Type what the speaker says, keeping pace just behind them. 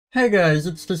Hey guys,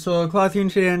 it's the Solo Clothian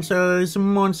today, and so this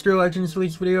Monster Legends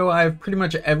Leaks video. I have pretty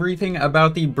much everything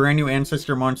about the brand new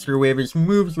Ancestor monster. We have his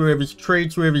moves, we have his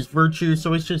traits, we have his virtues, so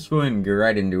let's just go and get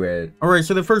right into it. Alright,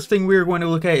 so the first thing we're going to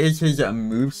look at is his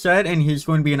moveset, and he's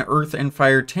going to be an earth and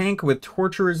fire tank with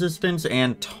torture resistance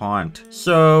and taunt.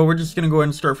 So we're just going to go ahead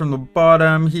and start from the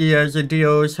bottom. He has a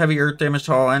deals heavy earth damage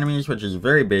to all enemies, which is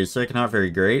very basic, not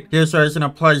very great. He also has an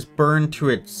applies burn to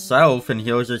itself and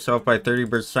heals itself by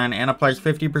 30% and applies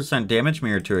 50% damage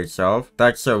mirror to itself.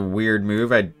 That's a weird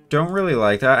move. I don't really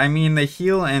like that. I mean, the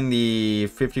heal and the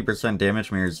 50%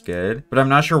 damage mirror is good, but I'm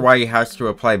not sure why he has to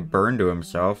apply burn to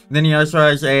himself. Then he also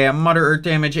has a moderate earth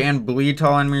damage and bleed to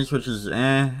all enemies, which is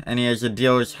and he has a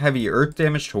deals heavy earth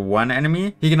damage to one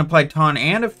enemy. He can apply taunt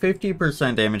and a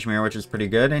 50% damage mirror, which is pretty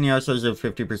good, and he also has a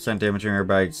 50% damage mirror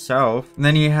by itself. And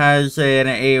then he has an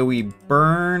AoE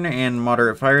burn and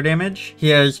moderate fire damage. He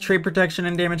has trait protection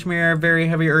and damage mirror, very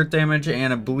heavy earth damage,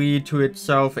 and a bleed to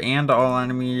itself and all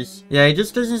enemies. Yeah, he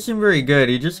just doesn't seem very good.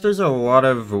 He just does a lot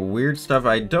of weird stuff.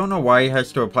 I don't know why he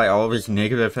has to apply all of his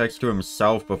negative effects to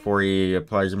himself before he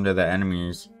applies them to the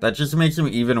enemies. That just makes him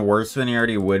even worse than he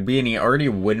already would be, and he already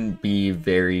wouldn't be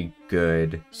very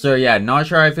good. So yeah, not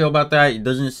sure how I feel about that. It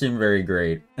doesn't seem very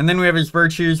great. And then we have his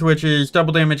virtues, which is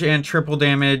double damage and triple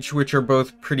damage, which are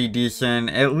both pretty decent.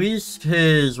 At least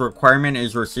his requirement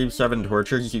is receive 7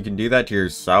 tortures. You can do that to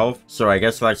yourself, so I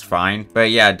guess that's fine.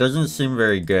 But yeah, it doesn't seem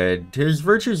very good. His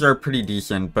virtues are pretty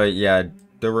decent, but yeah,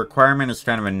 the requirement is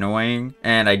kind of annoying,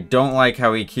 and I don't like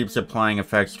how he keeps applying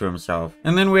effects to himself.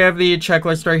 And then we have the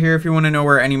checklist right here if you want to know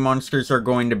where any monsters are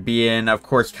going to be in. Of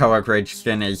course, Kellogg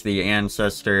Redskin is the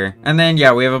Ancestor. And then,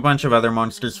 yeah, we have a bunch of other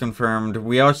monsters confirmed.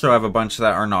 We also have a bunch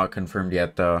that are not confirmed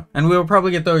yet, though. And we will probably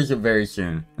get those very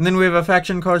soon. And then we have a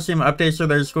Faction Coliseum update, so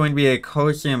there's going to be a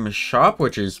Coliseum shop,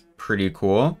 which is pretty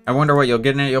cool. I wonder what you'll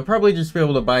get in it. You'll probably just be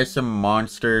able to buy some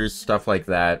monsters, stuff like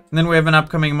that. And then we have an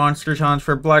upcoming monster challenge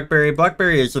for Blackberry.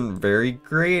 Blackberry isn't very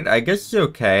great. I guess it's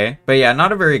okay, but yeah,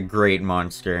 not a very great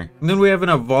monster. And then we have an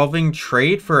evolving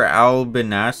trait for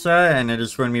Albinasa, and it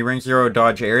is going to be rank 0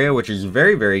 dodge area, which is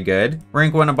very, very good.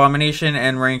 Rank 1 abomination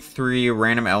and rank 3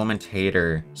 random element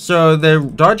hater. So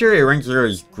the dodge area rank 0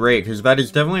 is great because that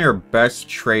is definitely our best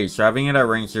trait. So having it at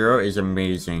rank 0 is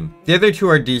amazing. The other two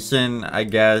are decent, I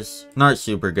guess. Not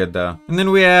super good though. And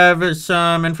then we have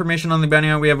some information on the bounty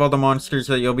hunt. We have all the monsters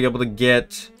that you'll be able to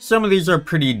get. Some of these are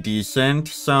pretty decent.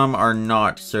 Some are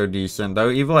not so decent though.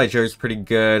 Evil Eye Joe is pretty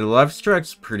good.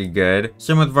 Lovestruck's pretty good.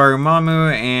 Same with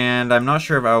Varumamu, and I'm not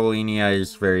sure if Owlinia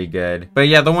is very good. But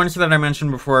yeah, the ones that I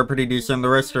mentioned before are pretty decent. The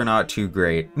rest are not too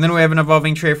great. And then we have an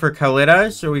evolving trait for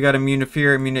Kalita. So we got immune to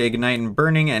fear, immune to ignite and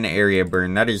burning, and area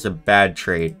burn. That is a bad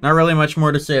trait. Not really much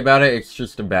more to say about it. It's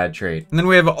just a bad trait. And then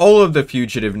we have all of the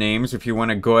fugitive names if you want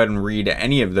to go ahead and read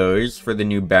any of those for the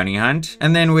new bounty hunt.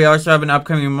 And then we also have an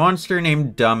upcoming monster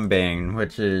named Dumbane,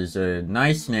 which is a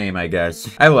nice name, I guess.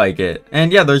 I like it.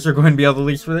 And yeah, those are going to be all the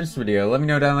leaks for this video. Let me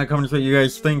know down in the comments what you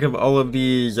guys think of all of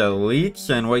these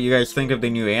leaks and what you guys think of the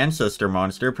new Ancestor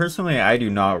monster. Personally, I do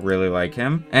not really like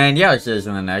him. And yeah, I'll see you guys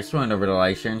in the next one. Don't forget to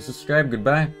like, share, and subscribe.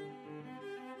 Goodbye.